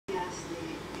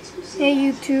Hey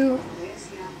you two,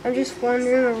 I'm just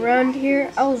wandering around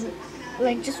here. I was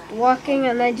like just walking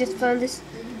and I just found this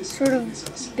sort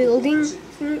of building.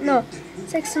 No,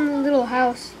 it's like some little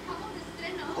house.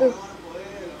 Look.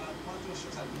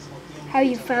 How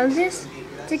you found this?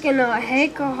 It's like in a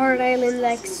heck of a hard island,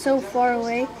 like so far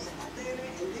away.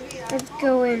 Let's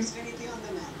go in.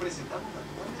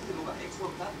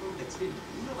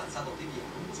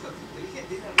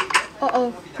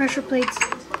 Uh-oh, pressure plates.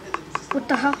 What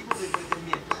the hell?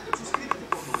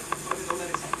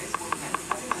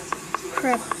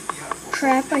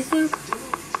 Trap, I think.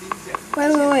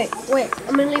 Wait,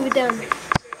 I'm gonna leave it down.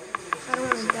 I don't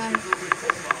wanna die.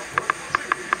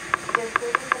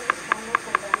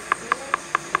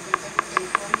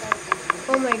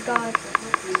 Oh my god.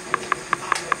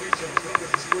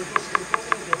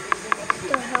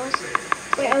 What the hell?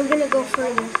 Wait, I'm gonna go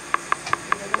further.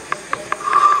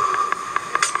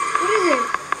 What is it?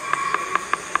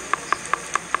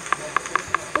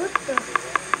 What the?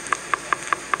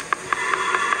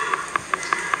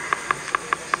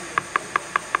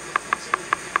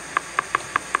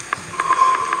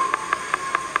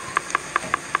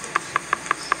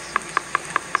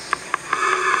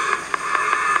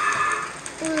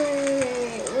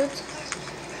 Wait, what's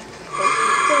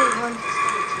going on?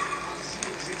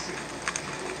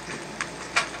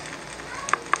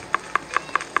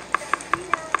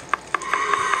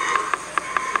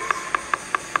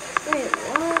 Wait,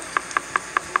 what?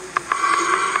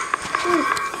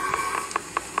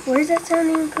 Where's that sound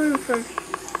even coming from?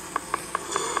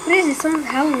 What is it, some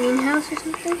Halloween house or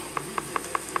something?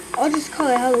 I'll just call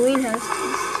it Halloween house.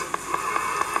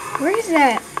 Where is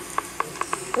that?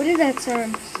 What is that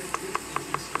sound?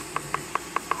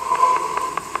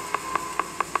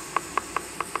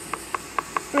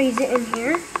 Wait, is it in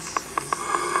here?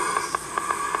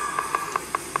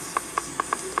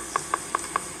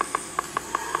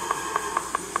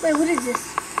 Wait, what is this?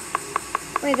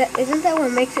 Wait, isn't that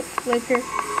what makes it flicker?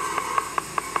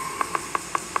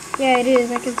 Yeah, it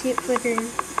is. I can see it flickering.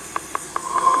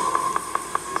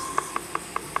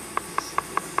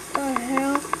 What the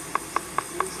hell?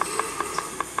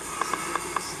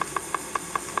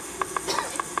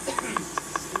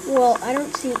 Well, I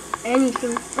don't see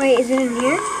anything. Wait, is it in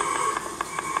here?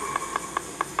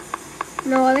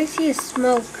 No, all I see is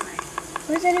smoke.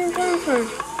 Where's that even coming from?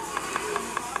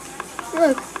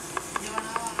 Look.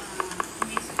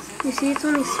 You see, it's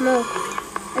only smoke.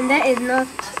 And that is not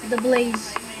the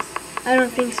blaze. I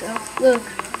don't think so. Look.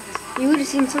 You would have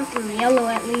seen something yellow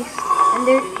at least. And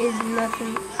there is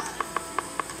nothing.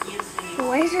 So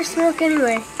why is there smoke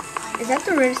anyway? Is that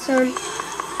the redstone?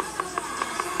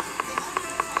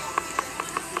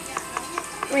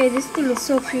 Wait, this thing is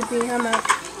so creepy. I'm out.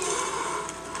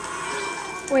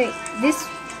 Wait, this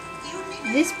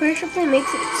pressure plate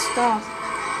makes it stop.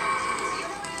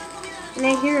 And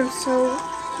I hear him so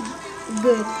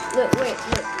good. Look, wait,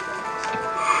 look.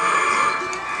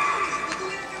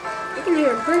 I can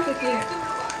hear him perfectly.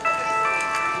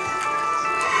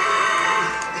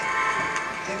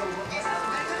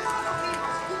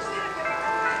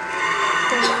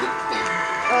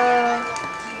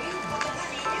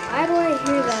 How do I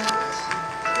hear that?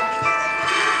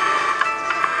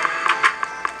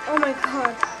 Oh my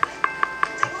god.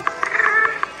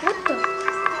 What the?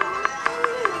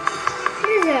 What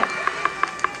is that?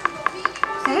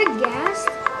 Is that a ghast?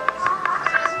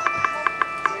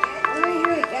 How do I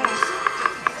hear a ghast?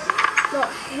 No,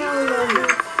 hell no,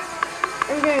 dude.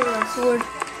 I'm getting my sword.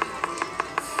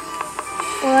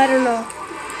 Well, I don't know.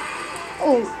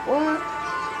 Oh, what?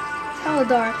 It's hella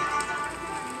dark.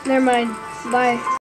 Never mind. Bye.